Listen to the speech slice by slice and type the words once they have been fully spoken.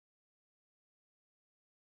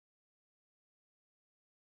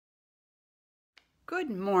Good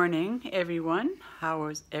morning, everyone. How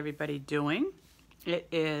is everybody doing? It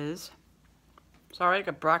is, sorry, I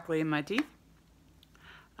got broccoli in my teeth.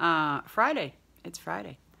 Friday. It's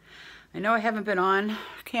Friday. I know I haven't been on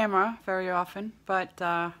camera very often, but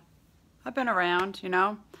I've been around, you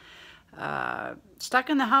know. Stuck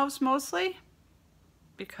in the house mostly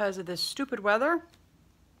because of this stupid weather.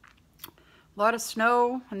 A lot of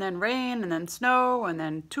snow, and then rain, and then snow, and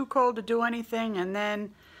then too cold to do anything, and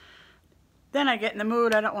then I get in the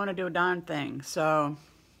mood, I don't want to do a darn thing, so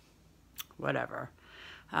whatever.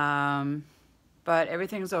 But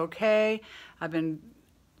everything's okay. I've been,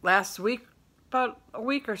 last week, about a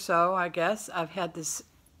week or so, I guess, I've had this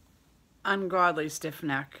ungodly stiff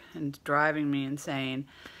neck and it's driving me insane.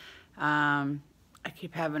 I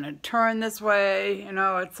keep having to turn this way, you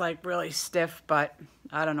know, it's like really stiff, but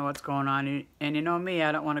I don't know what's going on. And you know me,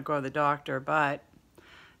 I don't want to go to the doctor, but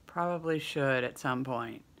probably should at some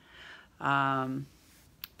point.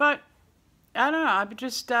 But I don't know, I've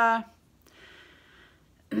just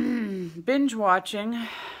binge watching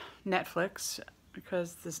Netflix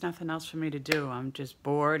because there's nothing else for me to do. I'm just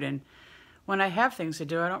bored, and when I have things to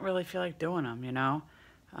do, I don't really feel like doing them, you know.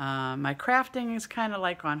 My crafting is kind of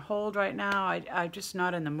like on hold right now. I'm just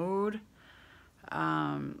not in the mood.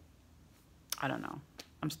 I don't know.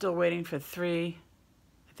 I'm still waiting for 4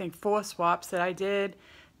 swaps that I did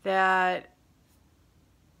that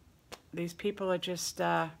these people are just,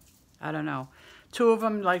 I don't know. 2 of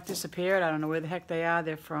them like disappeared. I don't know where the heck they are.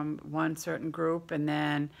 They're from one certain group, and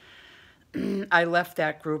then I left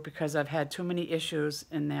that group because I've had too many issues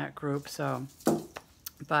in that group. So,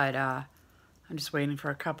 but I'm just waiting for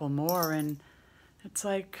a couple more, and it's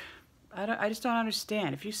like I just don't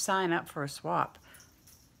understand. If you sign up for a swap,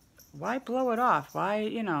 why blow it off? Why,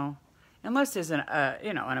 you know, unless there's you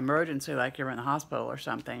know, an emergency, like you're in the hospital or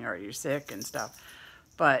something, or you're sick and stuff.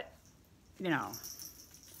 But you know,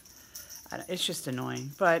 it's just annoying.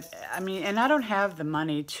 But I mean, and I don't have the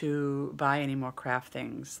money to buy any more craft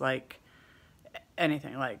things, like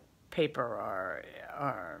anything like paper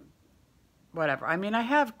or whatever. I mean, I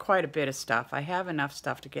have quite a bit of stuff. I have enough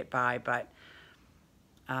stuff to get by, but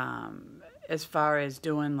as far as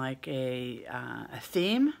doing like a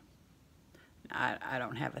theme, I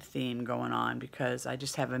don't have a theme going on because I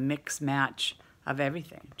just have a mix match of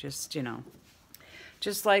everything. Just, you know,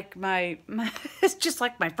 just like my it's just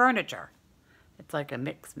like my furniture. It's like a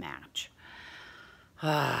mix match.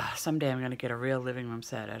 Someday I'm going to get a real living room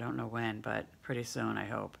set. I don't know when, but pretty soon, I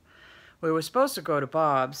hope. We were supposed to go to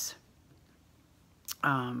Bob's.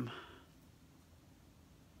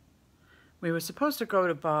 We were supposed to go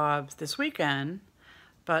to Bob's this weekend,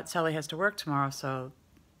 but Sally has to work tomorrow, so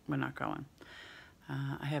we're not going.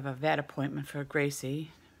 I have a vet appointment for Gracie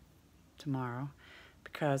tomorrow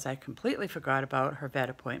because I completely forgot about her vet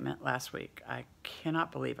appointment last week. I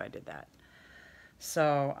cannot believe I did that.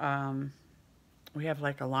 So we have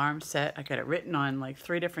like alarms set. I got it written on like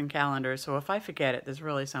 3 different calendars, so if I forget it, there's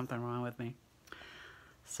really something wrong with me.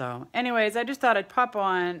 So anyways, I just thought I'd pop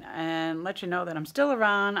on and let you know that I'm still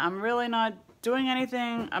around. I'm really not doing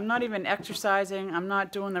anything. I'm not even exercising. I'm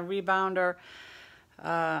not doing the rebounder.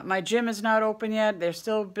 My gym is not open yet. They're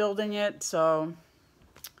still building it, so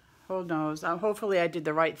who knows? Hopefully I did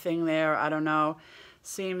the right thing there. I don't know.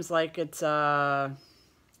 Seems like it's, I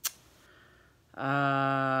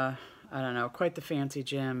don't know, quite the fancy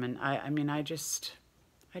gym. And I mean, I just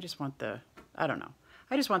want the, I don't know.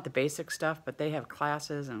 I just want the basic stuff, but they have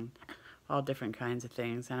classes and all different kinds of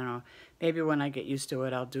things. I don't know. Maybe when I get used to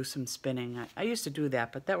it, I'll do some spinning. I used to do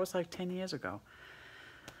that, but that was like 10 years ago.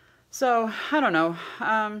 So, I don't know.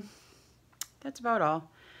 That's about all.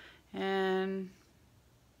 And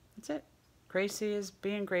that's it. Gracie is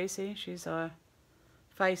being Gracie. She's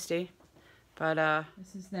feisty. But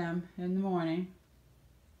this is them in the morning.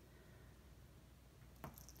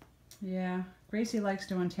 Yeah, Gracie likes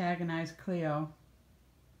to antagonize Cleo.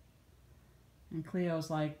 And Cleo's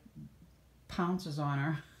like pounces on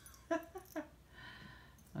her.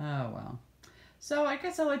 Oh well. So I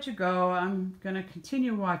guess I'll let you go. I'm gonna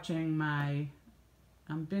continue watching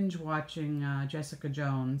I'm binge watching Jessica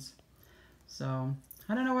Jones. So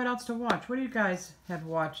I don't know what else to watch. What do you guys have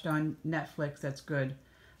watched on Netflix that's good?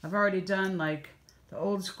 I've already done like the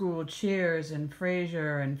old school Cheers and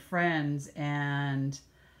Frasier and Friends and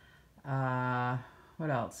what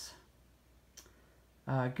else?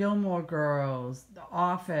 Gilmore Girls, The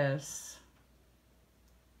Office.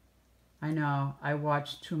 I know, I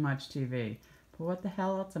watch too much TV. But what the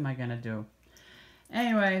hell else am I gonna do?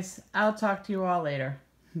 Anyways, I'll talk to you all later.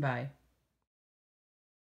 Bye.